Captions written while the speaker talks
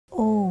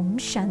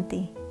शांति।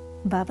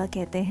 बाबा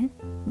कहते हैं,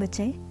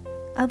 बच्चे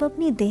अब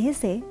अपनी देह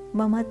से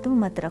ममत्व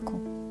मत रखो।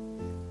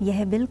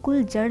 यह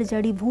बिल्कुल जड़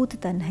जड़ीभूत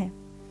तन है।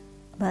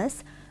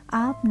 बस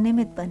आप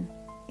निमित्त बन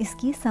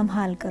इसकी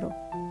संभाल करो,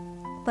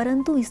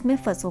 परंतु इसमें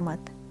फंसो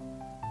मत।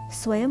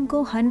 स्वयं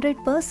को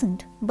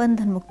 100%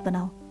 बंधन मुक्त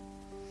बनाओ।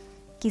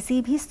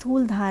 किसी भी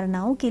स्थूल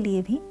धारणाओं के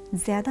लिए भी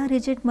ज्यादा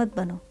रिजिड मत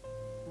बनो।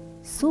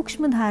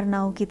 सूक्ष्म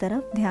धारणाओं की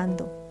तरफ ध्यान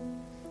दो,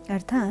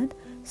 अर्थात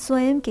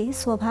स्वयं के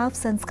स्वभाव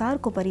संस्कार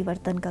को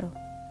परिवर्तन करो।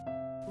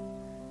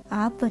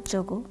 आप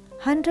बच्चों को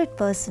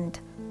 100%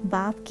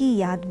 बाप की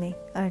याद में,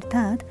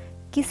 अर्थात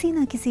किसी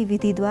न किसी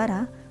विधि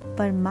द्वारा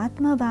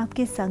परमात्मा बाप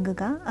के संग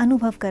का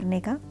अनुभव करने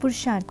का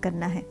पुरुषार्थ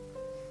करना है।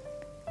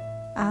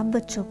 आप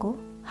बच्चों को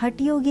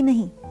हठ योगी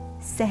नहीं,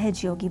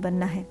 सहज योगी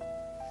बनना है।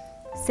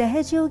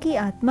 सहज योगी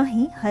आत्मा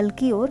ही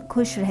हल्की और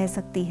खुश रह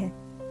सकती है।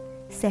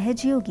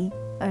 सहज योगी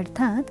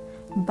अर्थात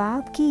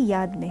बाप की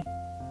याद में,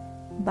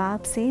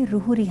 बाप से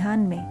रूह रिहान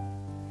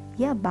में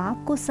या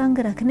बाप को संग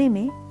रखने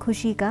में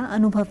खुशी का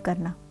अनुभव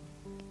करना।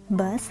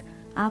 बस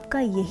आपका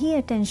यही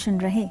अटेंशन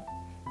रहे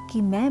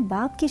कि मैं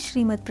बाप की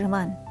श्रीमत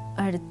प्रमाण,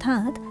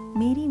 अर्थात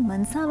मेरी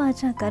मनसा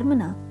वाचा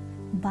कर्मना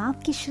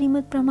बाप की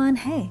श्रीमत प्रमाण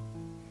है।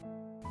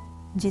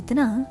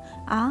 जितना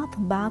आप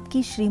बाप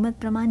की श्रीमत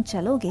प्रमाण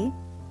चलोगे,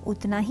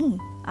 उतना ही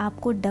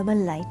आपको डबल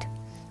लाइट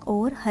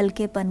और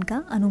हल्केपन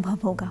का अनुभव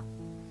होगा।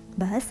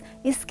 बस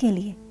इसके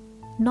लिए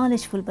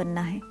नॉलेजफुल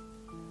बनना है।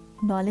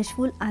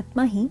 नॉलेजफुल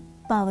आत्मा ही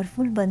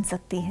पावरफुल बन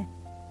सकती है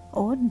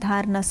और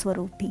धारणा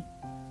स्वरूप भी।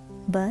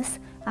 बस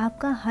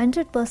आपका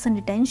 100%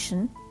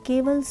 अटेंशन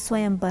केवल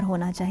स्वयं पर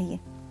होना चाहिए।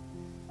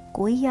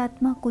 कोई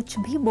आत्मा कुछ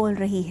भी बोल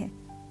रही है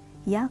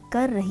या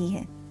कर रही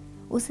है,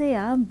 उसे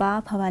आप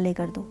बाप हवाले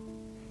कर दो,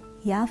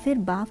 या फिर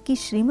बाप की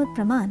श्रीमत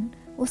प्रमाण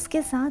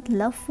उसके साथ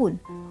लवफुल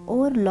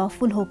और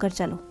लॉफुल होकर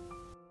चलो।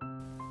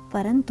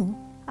 परंतु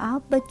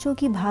आप बच्चों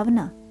की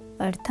भावना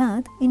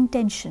अर्थात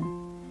इंटेंशन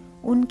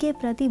उनके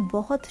प्रति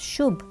बहुत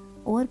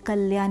शुभ और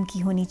कल्याण की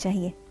होनी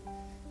चाहिए।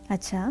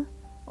 अच्छा,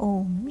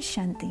 ओम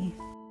शांति।